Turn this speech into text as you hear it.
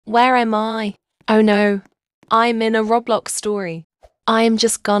Where am I? Oh no. I'm in a Roblox story. I am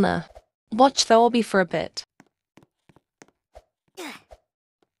just gonna watch the obby for a bit.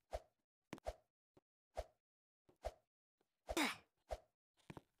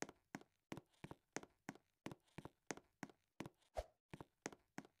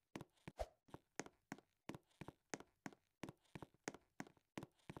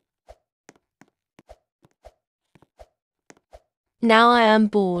 Now I am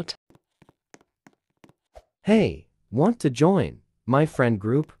bored. Hey, want to join my friend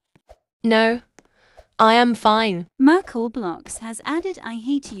group? No, I am fine. Merkel Blocks has added I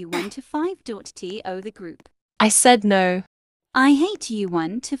hate you 1 to 5.to the group. I said no. I hate you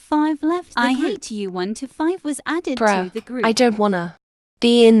 1 to 5 left the group. I hate you 1 to 5 was added Bruh, to the group. I don't wanna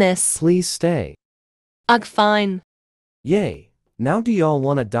be in this. Please stay. Ugh, fine. Yay. Now do y'all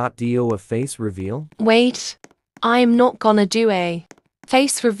want do a face reveal? Wait, I'm not gonna do a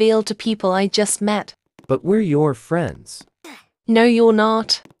face reveal to people I just met. But we're your friends. No, you're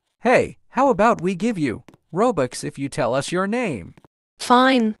not. Hey, how about we give you Robux if you tell us your name?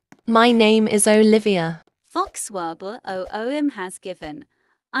 Fine. My name is Olivia. Foxwerble OOM has given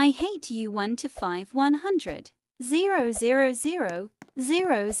I hate you 1 to 5 100 000 000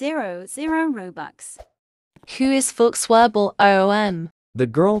 Robux. Who is Foxwerble OOM? The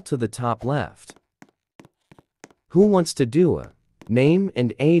girl to the top left. Who wants to do a name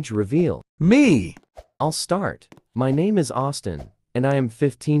and age reveal? Me! I'll start. My name is Austin, and I am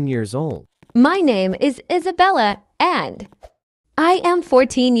 15 years old. My name is Isabella, and I am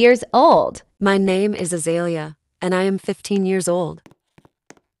 14 years old. My name is Azalea, and I am 15 years old.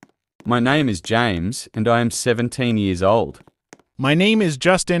 My name is James, and I am 17 years old. My name is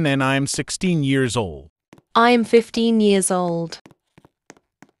Justin, and I am 16 years old. I am 15 years old.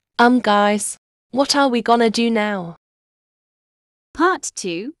 Guys, what are we gonna do now? Part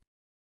 2,